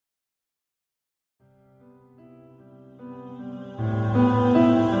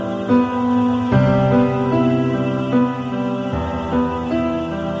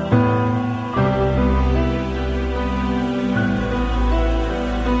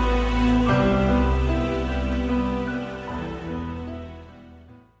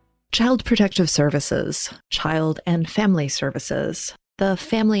Child Protective Services, Child and Family Services, the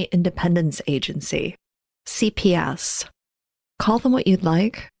Family Independence Agency, CPS. Call them what you'd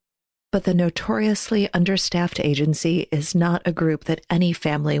like, but the notoriously understaffed agency is not a group that any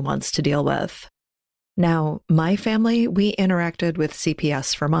family wants to deal with. Now, my family, we interacted with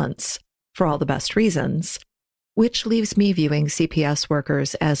CPS for months, for all the best reasons, which leaves me viewing CPS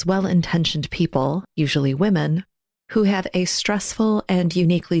workers as well-intentioned people, usually women, who have a stressful and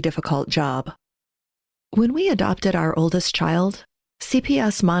uniquely difficult job. When we adopted our oldest child,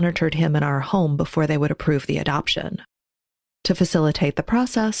 CPS monitored him in our home before they would approve the adoption. To facilitate the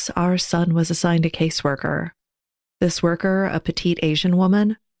process, our son was assigned a caseworker. This worker, a petite Asian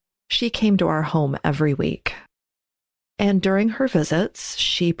woman, she came to our home every week. And during her visits,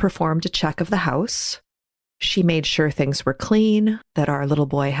 she performed a check of the house. She made sure things were clean, that our little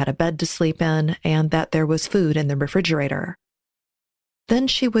boy had a bed to sleep in, and that there was food in the refrigerator. Then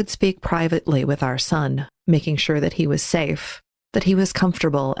she would speak privately with our son, making sure that he was safe, that he was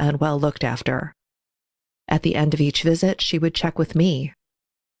comfortable and well looked after. At the end of each visit, she would check with me,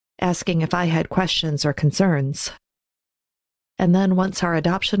 asking if I had questions or concerns. And then once our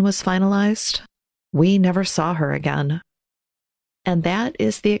adoption was finalized, we never saw her again. And that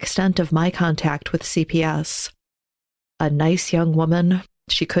is the extent of my contact with CPS. A nice young woman,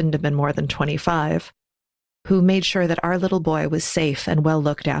 she couldn't have been more than 25, who made sure that our little boy was safe and well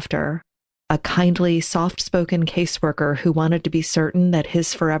looked after. A kindly, soft-spoken caseworker who wanted to be certain that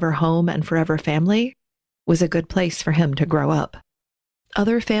his forever home and forever family was a good place for him to grow up.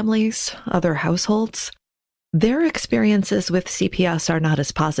 Other families, other households, their experiences with CPS are not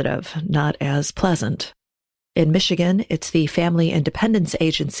as positive, not as pleasant. In Michigan, it's the Family Independence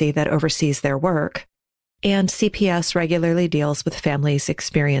Agency that oversees their work, and CPS regularly deals with families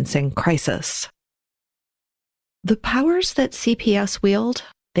experiencing crisis. The powers that CPS wield,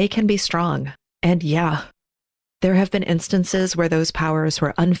 they can be strong, and yeah, there have been instances where those powers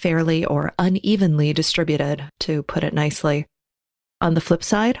were unfairly or unevenly distributed, to put it nicely. On the flip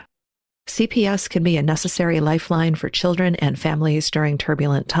side, CPS can be a necessary lifeline for children and families during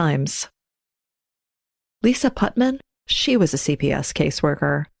turbulent times. Lisa Putman, she was a CPS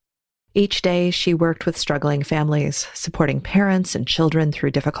caseworker. Each day, she worked with struggling families, supporting parents and children through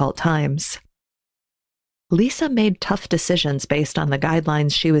difficult times. Lisa made tough decisions based on the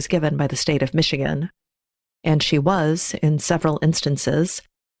guidelines she was given by the state of Michigan, and she was, in several instances,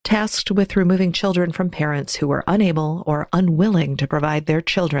 tasked with removing children from parents who were unable or unwilling to provide their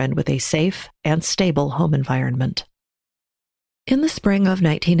children with a safe and stable home environment. In the spring of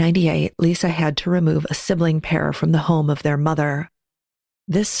 1998, Lisa had to remove a sibling pair from the home of their mother.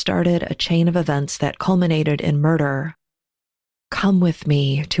 This started a chain of events that culminated in murder. Come with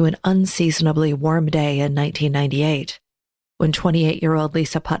me to an unseasonably warm day in 1998, when 28-year-old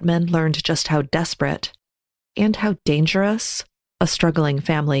Lisa Putman learned just how desperate and how dangerous a struggling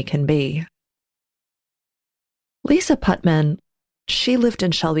family can be. Lisa Putman, she lived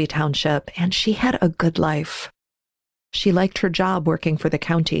in Shelby Township, and she had a good life. She liked her job working for the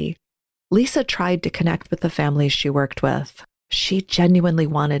county. Lisa tried to connect with the families she worked with. She genuinely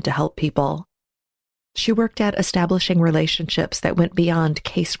wanted to help people. She worked at establishing relationships that went beyond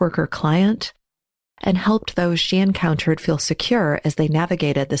caseworker-client and helped those she encountered feel secure as they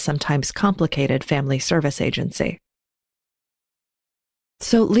navigated the sometimes complicated family service agency.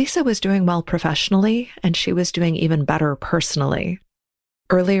 So Lisa was doing well professionally, and she was doing even better personally.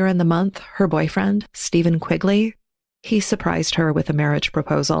 Earlier in the month, her boyfriend, Stephen Quigley, he surprised her with a marriage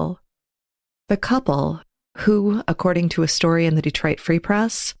proposal. The couple, who, according to a story in the Detroit Free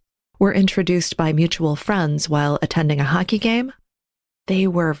Press, were introduced by mutual friends while attending a hockey game, they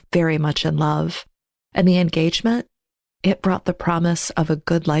were very much in love, and the engagement, it brought the promise of a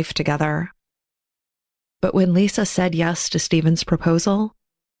good life together. But when Lisa said yes to Stephen's proposal,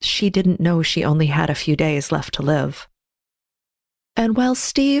 she didn't know she only had a few days left to live. And while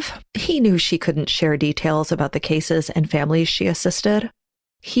Steve, he knew she couldn't share details about the cases and families she assisted,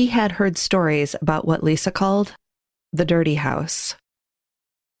 he had heard stories about what Lisa called the dirty house.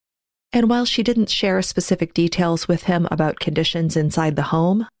 And while she didn't share specific details with him about conditions inside the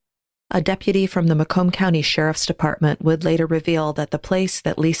home, a deputy from the Macomb County Sheriff's Department would later reveal that the place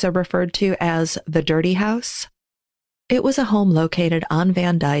that Lisa referred to as the dirty house, it was a home located on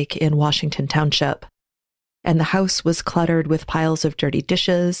Van Dyke in Washington Township, and the house was cluttered with piles of dirty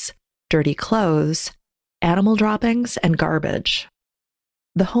dishes, dirty clothes, animal droppings, and garbage.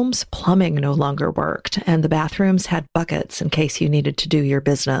 The home's plumbing no longer worked, and the bathrooms had buckets in case you needed to do your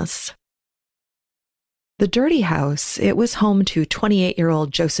business. The dirty house, it was home to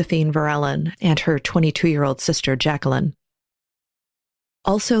 28-year-old Josephine Varellen and her 22-year-old sister Jacqueline.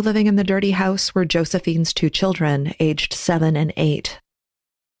 Also living in the dirty house were Josephine's two children, aged 7 and 8.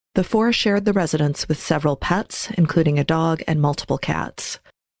 The four shared the residence with several pets, including a dog and multiple cats.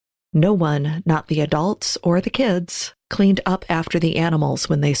 No one, not the adults or the kids, cleaned up after the animals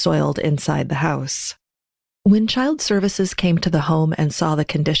when they soiled inside the house. When Child Services came to the home and saw the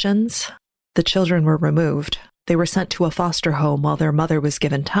conditions, the children were removed. They were sent to a foster home while their mother was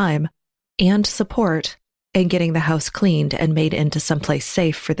given time and support in getting the house cleaned and made into someplace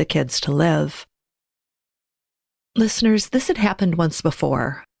safe for the kids to live. Listeners, this had happened once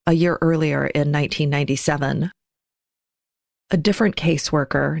before, a year earlier in 1997. A different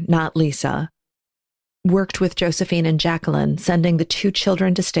caseworker, not Lisa, worked with Josephine and Jacqueline, sending the two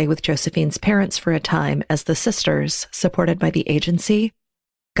children to stay with Josephine's parents for a time as the sisters, supported by the agency,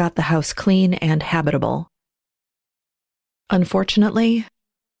 got the house clean and habitable. Unfortunately,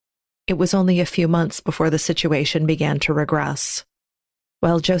 it was only a few months before the situation began to regress.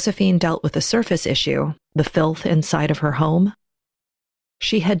 While Josephine dealt with the surface issue, the filth inside of her home,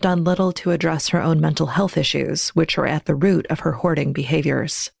 she had done little to address her own mental health issues, which were at the root of her hoarding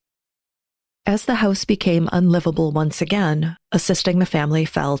behaviors. As the house became unlivable once again, assisting the family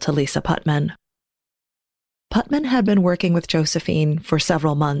fell to Lisa Putman. Putman had been working with Josephine for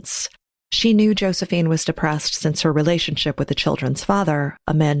several months. She knew Josephine was depressed since her relationship with the children's father,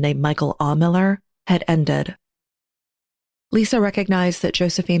 a man named Michael Miller, had ended. Lisa recognized that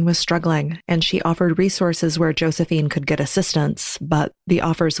Josephine was struggling, and she offered resources where Josephine could get assistance, but the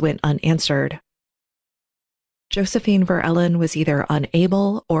offers went unanswered. Josephine Verellen was either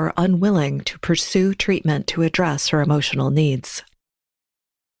unable or unwilling to pursue treatment to address her emotional needs.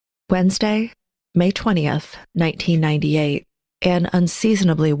 Wednesday, May 20th, 1998, an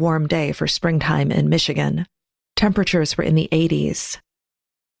unseasonably warm day for springtime in Michigan. Temperatures were in the 80s.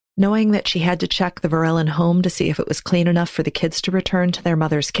 Knowing that she had to check the Verellen home to see if it was clean enough for the kids to return to their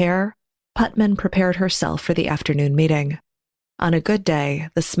mother's care, Putman prepared herself for the afternoon meeting. On a good day,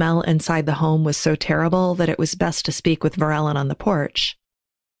 the smell inside the home was so terrible that it was best to speak with Verellen on the porch.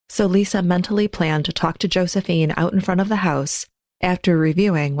 So Lisa mentally planned to talk to Josephine out in front of the house after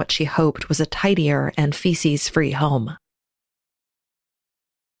reviewing what she hoped was a tidier and feces-free home.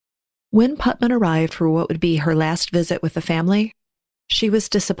 When Putman arrived for what would be her last visit with the family, she was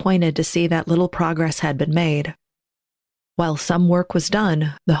disappointed to see that little progress had been made. While some work was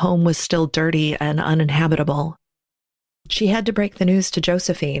done, the home was still dirty and uninhabitable. She had to break the news to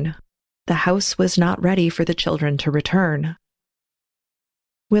Josephine. The house was not ready for the children to return.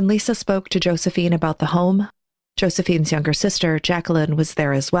 When Lisa spoke to Josephine about the home, Josephine's younger sister, Jacqueline, was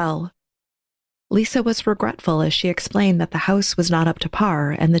there as well. Lisa was regretful as she explained that the house was not up to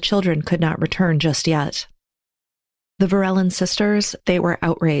par and the children could not return just yet. The Verellen sisters, they were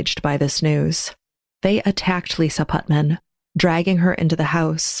outraged by this news. They attacked Lisa Putman, dragging her into the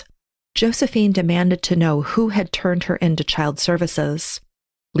house. Josephine demanded to know who had turned her into Child Services.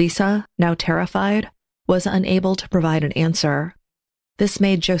 Lisa, now terrified, was unable to provide an answer. This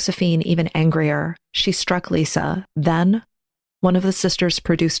made Josephine even angrier. She struck Lisa. Then, one of the sisters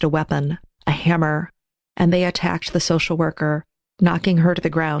produced a weapon, a hammer, and they attacked the social worker, knocking her to the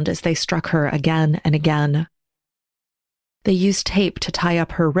ground as they struck her again and again. They used tape to tie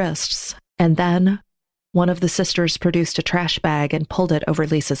up her wrists, and then one of the sisters produced a trash bag and pulled it over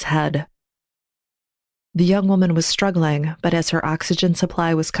Lisa's head. The young woman was struggling, but as her oxygen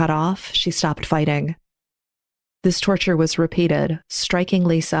supply was cut off, she stopped fighting. This torture was repeated, striking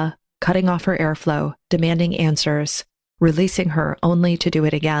Lisa, cutting off her airflow, demanding answers, releasing her only to do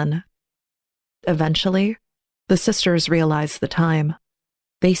it again. Eventually, the sisters realized the time.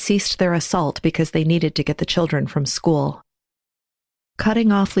 They ceased their assault because they needed to get the children from school.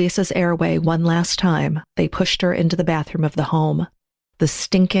 Cutting off Lisa's airway one last time, they pushed her into the bathroom of the home, the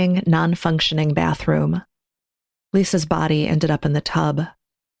stinking, non-functioning bathroom. Lisa's body ended up in the tub.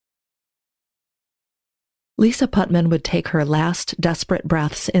 Lisa Putman would take her last desperate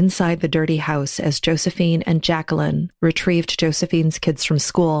breaths inside the dirty house as Josephine and Jacqueline retrieved Josephine's kids from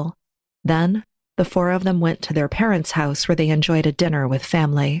school. Then, the four of them went to their parents' house where they enjoyed a dinner with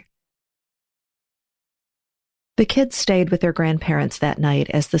family. The kids stayed with their grandparents that night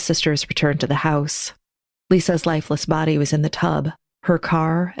as the sisters returned to the house. Lisa's lifeless body was in the tub. Her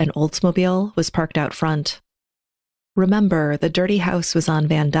car, an Oldsmobile, was parked out front. Remember, the dirty house was on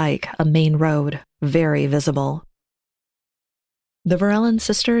Van Dyke, a main road, very visible. The Verellen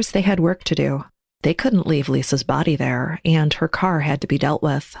sisters, they had work to do. They couldn't leave Lisa's body there, and her car had to be dealt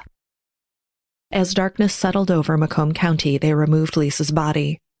with. As darkness settled over Macomb County, they removed Lisa's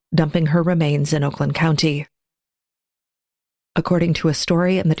body, dumping her remains in Oakland County. According to a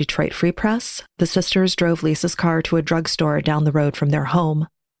story in the Detroit Free Press, the sisters drove Lisa's car to a drugstore down the road from their home.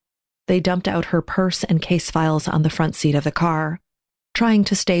 They dumped out her purse and case files on the front seat of the car, trying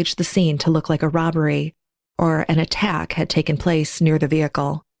to stage the scene to look like a robbery or an attack had taken place near the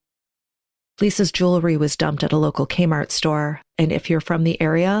vehicle. Lisa's jewelry was dumped at a local Kmart store, and if you're from the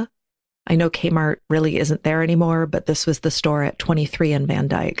area, I know Kmart really isn't there anymore, but this was the store at 23 in Van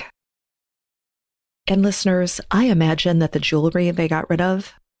Dyke. And listeners, I imagine that the jewelry they got rid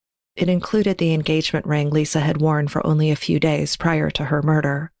of, it included the engagement ring Lisa had worn for only a few days prior to her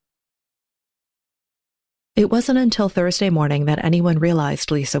murder. It wasn't until Thursday morning that anyone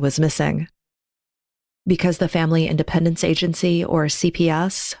realized Lisa was missing. Because the Family Independence Agency, or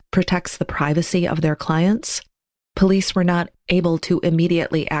CPS, protects the privacy of their clients, police were not able to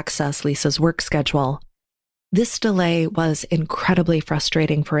immediately access Lisa's work schedule. This delay was incredibly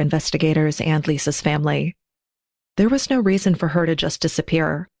frustrating for investigators and Lisa's family. There was no reason for her to just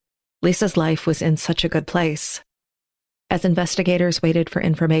disappear. Lisa's life was in such a good place. As investigators waited for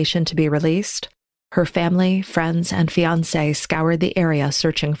information to be released, her family, friends, and fiancé scoured the area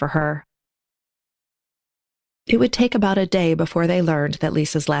searching for her. It would take about a day before they learned that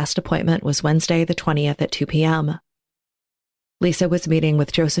Lisa's last appointment was Wednesday the 20th at 2 p.m. Lisa was meeting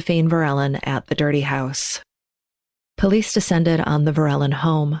with Josephine Varellin at the Dirty House. Police descended on the Varellin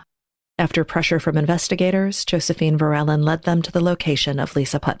home. After pressure from investigators, Josephine Varellin led them to the location of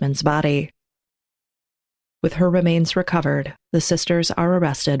Lisa Putman's body. With her remains recovered, the sisters are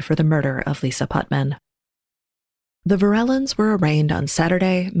arrested for the murder of Lisa Putman. The Varellins were arraigned on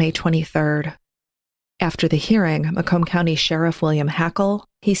Saturday, May 23rd. After the hearing, Macomb County Sheriff William Hackle,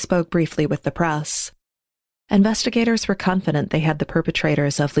 he spoke briefly with the press. Investigators were confident they had the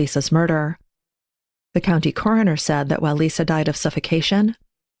perpetrators of Lisa's murder. The county coroner said that while Lisa died of suffocation,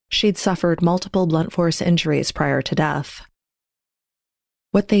 she'd suffered multiple blunt force injuries prior to death.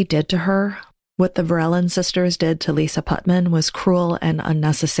 What they did to her, what the Varellin sisters did to Lisa Putman, was cruel and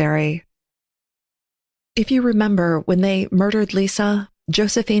unnecessary. If you remember, when they murdered Lisa,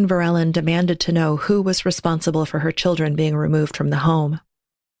 Josephine Varellin demanded to know who was responsible for her children being removed from the home.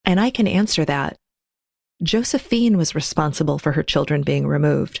 And I can answer that. Josephine was responsible for her children being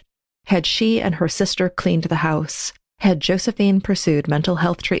removed. Had she and her sister cleaned the house, had Josephine pursued mental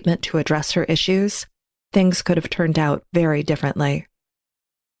health treatment to address her issues, things could have turned out very differently.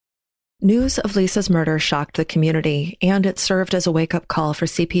 News of Lisa's murder shocked the community, and it served as a wake-up call for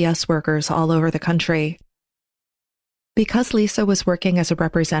CPS workers all over the country. Because Lisa was working as a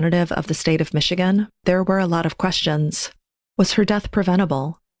representative of the state of Michigan, there were a lot of questions. Was her death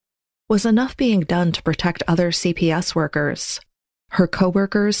preventable? Was enough being done to protect other CPS workers? Her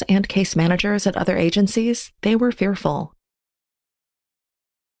coworkers and case managers at other agencies, they were fearful.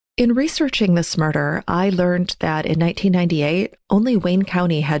 In researching this murder, I learned that in 1998, only Wayne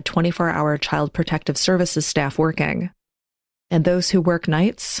County had 24-hour Child Protective Services staff working. And those who work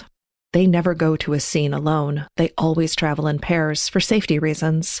nights, they never go to a scene alone. They always travel in pairs for safety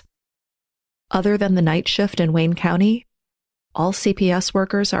reasons. Other than the night shift in Wayne County, all CPS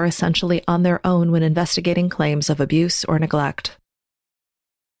workers are essentially on their own when investigating claims of abuse or neglect.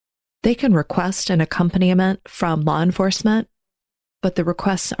 They can request an accompaniment from law enforcement, but the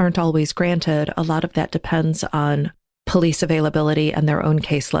requests aren't always granted. A lot of that depends on police availability and their own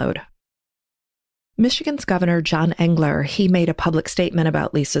caseload. Michigan's Governor John Engler, he made a public statement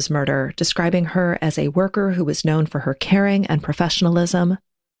about Lisa's murder, describing her as a worker who was known for her caring and professionalism,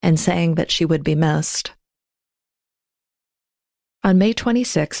 and saying that she would be missed. On May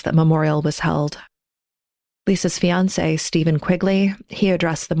 26th, a memorial was held. Lisa's fiancé, Stephen Quigley, he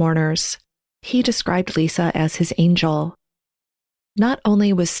addressed the mourners. He described Lisa as his angel. Not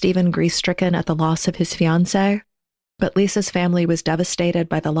only was Stephen grief-stricken at the loss of his fiancée, but Lisa's family was devastated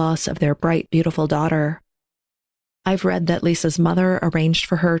by the loss of their bright, beautiful daughter. I've read that Lisa's mother arranged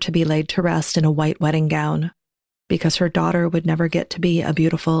for her to be laid to rest in a white wedding gown, because her daughter would never get to be a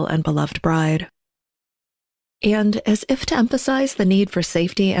beautiful and beloved bride. And as if to emphasize the need for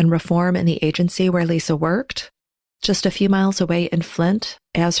safety and reform in the agency where Lisa worked, just a few miles away in Flint,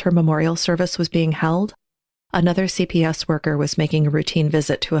 as her memorial service was being held, another CPS worker was making a routine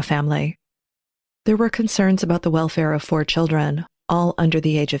visit to a family. There were concerns about the welfare of 4 children, all under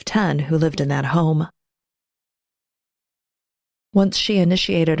the age of 10, who lived in that home. Once she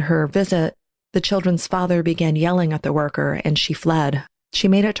initiated her visit, the children's father began yelling at the worker, and she fled. She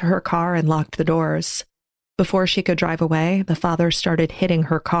made it to her car and locked the doors. Before she could drive away, the father started hitting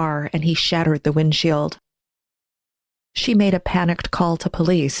her car, and he shattered the windshield. She made a panicked call to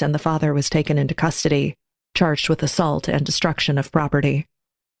police, and the father was taken into custody, charged with assault and destruction of property.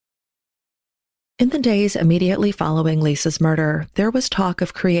 In the days immediately following Lisa's murder, there was talk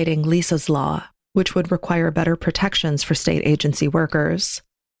of creating Lisa's Law, which would require better protections for state agency workers.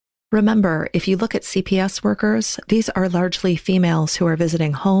 Remember, if you look at CPS workers, these are largely females who are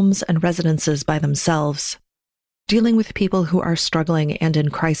visiting homes and residences by themselves, dealing with people who are struggling and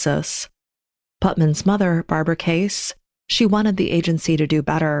in crisis. Putman's mother, Barbara Case, she wanted the agency to do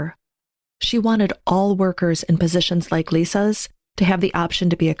better. She wanted all workers in positions like Lisa's to have the option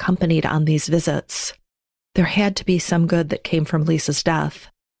to be accompanied on these visits. There had to be some good that came from Lisa's death,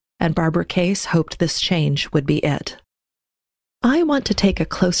 and Barbara Case hoped this change would be it. I want to take a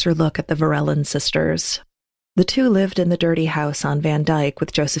closer look at the Verellen sisters. The two lived in the dirty house on Van Dyke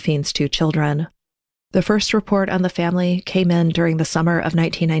with Josephine's two children. The first report on the family came in during the summer of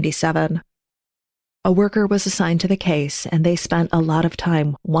 1997. A worker was assigned to the case, and they spent a lot of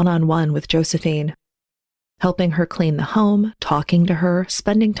time one-on-one with Josephine, helping her clean the home, talking to her,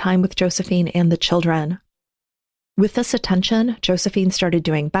 spending time with Josephine and the children. With this attention, Josephine started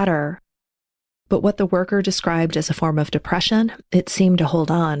doing better. But what the worker described as a form of depression, it seemed to hold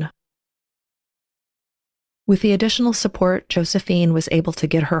on. With the additional support, Josephine was able to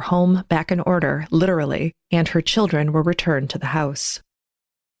get her home back in order, literally, and her children were returned to the house.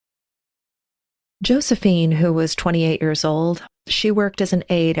 Josephine, who was 28 years old, she worked as an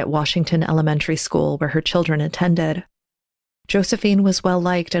aide at Washington Elementary School where her children attended. Josephine was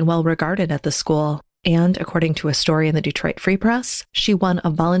well-liked and well-regarded at the school, and according to a story in the Detroit Free Press, she won a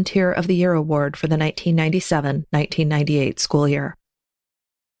Volunteer of the Year award for the 1997-1998 school year.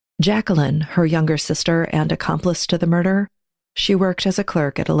 Jacqueline, her younger sister and accomplice to the murder, she worked as a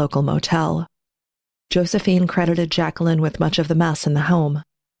clerk at a local motel. Josephine credited Jacqueline with much of the mess in the home.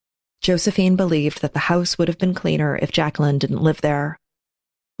 Josephine believed that the house would have been cleaner if Jacqueline didn't live there.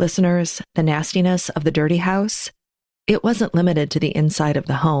 Listeners, the nastiness of the dirty house, it wasn't limited to the inside of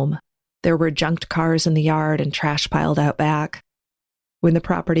the home. There were junked cars in the yard and trash piled out back. When the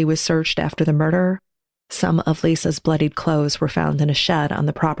property was searched after the murder, some of Lisa's bloodied clothes were found in a shed on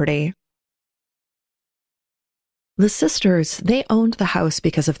the property. The sisters, they owned the house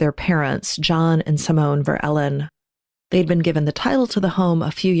because of their parents, John and Simone Verellen. They'd been given the title to the home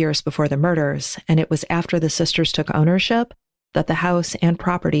a few years before the murders, and it was after the sisters took ownership that the house and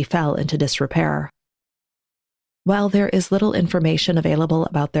property fell into disrepair. While there is little information available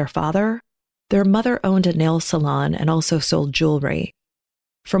about their father, their mother owned a nail salon and also sold jewelry.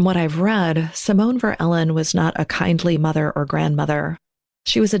 From what I've read, Simone Verellen was not a kindly mother or grandmother.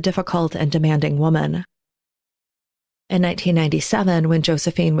 She was a difficult and demanding woman. In 1997, when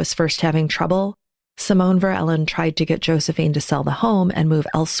Josephine was first having trouble, Simone Verellen tried to get Josephine to sell the home and move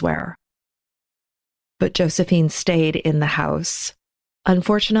elsewhere. But Josephine stayed in the house.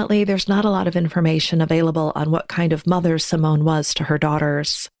 Unfortunately, there's not a lot of information available on what kind of mother Simone was to her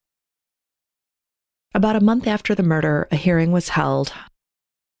daughters. About a month after the murder, a hearing was held.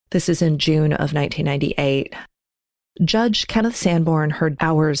 This is in June of 1998. Judge Kenneth Sanborn heard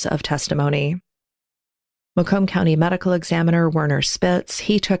hours of testimony. Macomb County Medical Examiner Werner Spitz,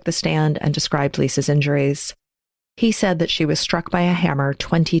 he took the stand and described Lisa's injuries. He said that she was struck by a hammer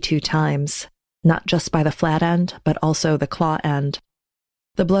 22 times, not just by the flat end, but also the claw end.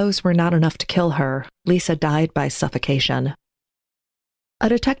 The blows were not enough to kill her. Lisa died by suffocation. A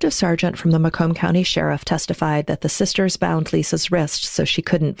detective sergeant from the Macomb County Sheriff testified that the sisters bound Lisa's wrists so she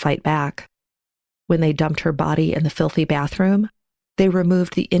couldn't fight back. When they dumped her body in the filthy bathroom, they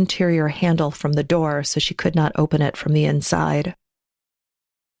removed the interior handle from the door so she could not open it from the inside.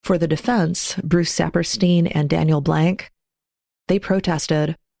 For the defense, Bruce Saperstein and Daniel Blank, they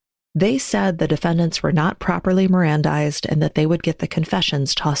protested. They said the defendants were not properly Mirandized and that they would get the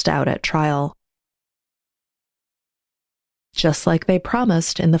confessions tossed out at trial. Just like they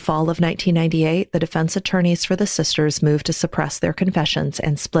promised, in the fall of 1998, the defense attorneys for the sisters moved to suppress their confessions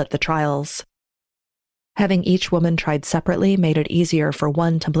and split the trials. Having each woman tried separately made it easier for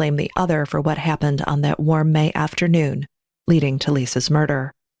one to blame the other for what happened on that warm May afternoon, leading to Lisa's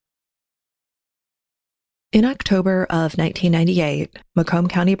murder. In October of 1998, Macomb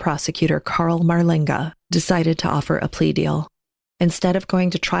County prosecutor Carl Marlinga decided to offer a plea deal. Instead of going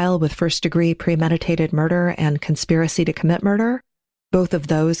to trial with first-degree premeditated murder and conspiracy to commit murder, both of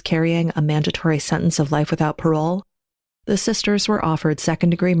those carrying a mandatory sentence of life without parole, the sisters were offered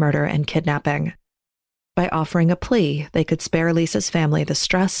second-degree murder and kidnapping. By offering a plea, they could spare Lisa's family the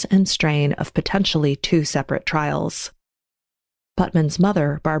stress and strain of potentially 2 separate trials. Putman's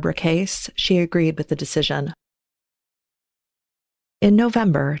mother, Barbara Case, she agreed with the decision. In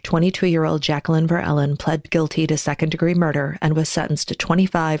November, 22-year-old Jacqueline Verellen pled guilty to second-degree murder and was sentenced to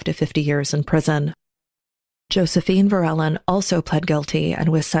 25 to 50 years in prison. Josephine Varellen also pled guilty and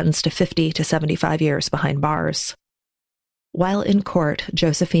was sentenced to 50 to 75 years behind bars. While in court,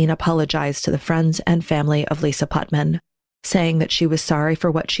 Josephine apologized to the friends and family of Lisa Putman, saying that she was sorry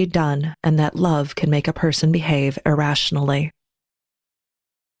for what she'd done and that love can make a person behave irrationally.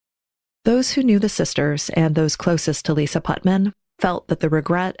 Those who knew the sisters and those closest to Lisa Putman felt that the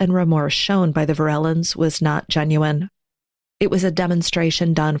regret and remorse shown by the Varellans was not genuine. It was a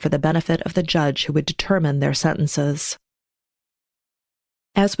demonstration done for the benefit of the judge who would determine their sentences.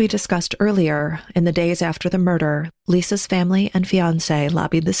 As we discussed earlier, in the days after the murder, Lisa's family and fiancé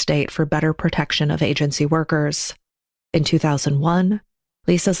lobbied the state for better protection of agency workers. In 2001,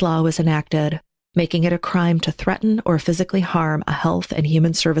 Lisa's Law was enacted, making it a crime to threaten or physically harm a Health and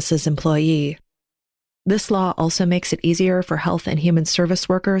Human Services employee. This law also makes it easier for Health and Human Service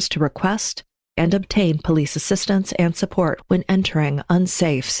workers to request and obtain police assistance and support when entering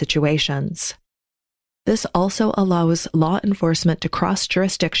unsafe situations. This also allows law enforcement to cross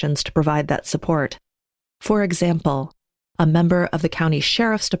jurisdictions to provide that support. For example, a member of the county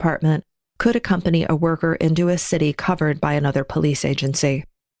sheriff's department could accompany a worker into a city covered by another police agency.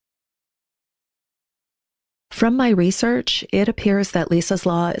 From my research, it appears that Lisa's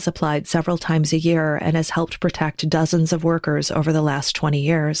Law is applied several times a year and has helped protect dozens of workers over the last 20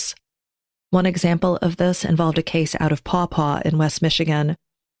 years. One example of this involved a case out of Paw Paw in West Michigan,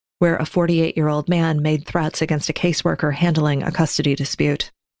 where a 48-year-old man made threats against a caseworker handling a custody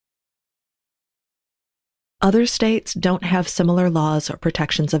dispute. Other states don't have similar laws or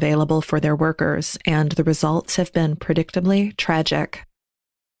protections available for their workers, and the results have been predictably tragic.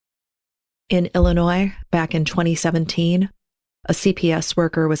 In Illinois, back in 2017, a CPS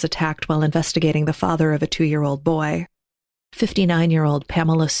worker was attacked while investigating the father of a 2-year-old boy. 59-year-old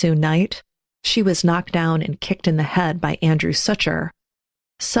Pamela Sue Knight, she was knocked down and kicked in the head by Andrew Sucher.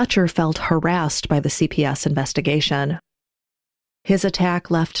 Sucher felt harassed by the CPS investigation. His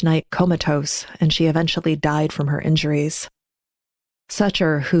attack left Knight comatose, and she eventually died from her injuries.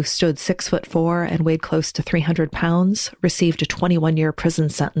 Sucher, who stood 6'4" and weighed close to 300 pounds, received a 21-year prison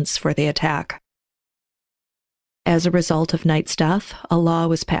sentence for the attack. As a result of Knight's death, a law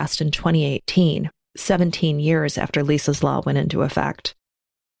was passed in 2018, 17 years after Lisa's Law went into effect.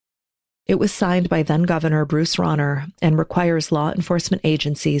 It was signed by then-Governor Bruce Rauner and requires law enforcement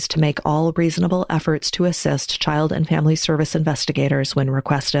agencies to make all reasonable efforts to assist Child and Family Service investigators when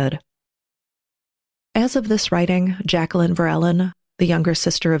requested. As of this writing, Jacqueline Varellen, the younger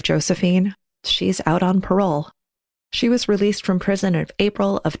sister of Josephine, she's out on parole. She was released from prison in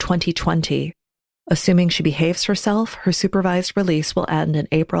April of 2020. Assuming she behaves herself, her supervised release will end in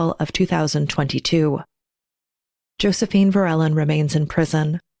April of 2022. Josephine Varellen remains in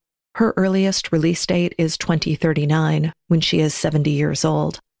prison. Her earliest release date is 2039, when she is 70 years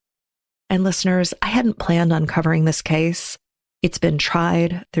old. And listeners, I hadn't planned on covering this case. It's been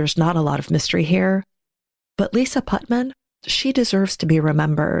tried, there's not a lot of mystery here. But Lisa Putman, she deserves to be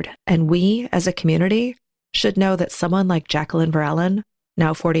remembered, and we, as a community, should know that someone like Jacqueline Varellen,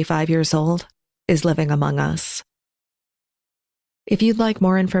 now 45 years old, is living among us. If you'd like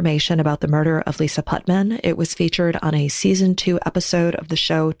more information about the murder of Lisa Putman, it was featured on a Season 2 episode of the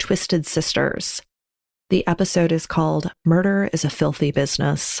show Twisted Sisters. The episode is called Murder is a Filthy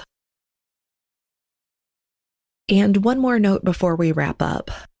Business. And one more note before we wrap up.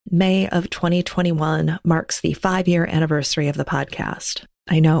 May of 2021 marks the 5-year anniversary of the podcast.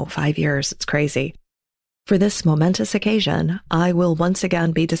 I know, 5 years, it's crazy. For this momentous occasion, I will once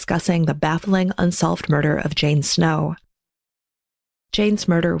again be discussing the baffling unsolved murder of Jane Snow. Jane's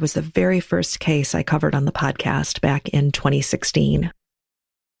murder was the very first case I covered on the podcast back in 2016.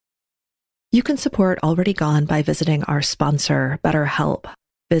 You can support Already Gone by visiting our sponsor, BetterHelp.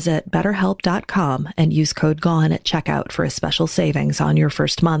 Visit BetterHelp.com and use code GONE at checkout for a special savings on your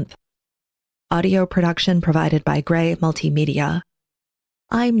first month. Audio production provided by Gray Multimedia.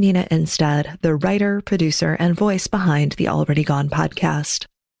 I'm Nina Instead, the writer, producer, and voice behind the Already Gone podcast.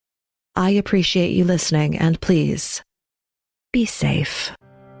 I appreciate you listening, and please, be safe.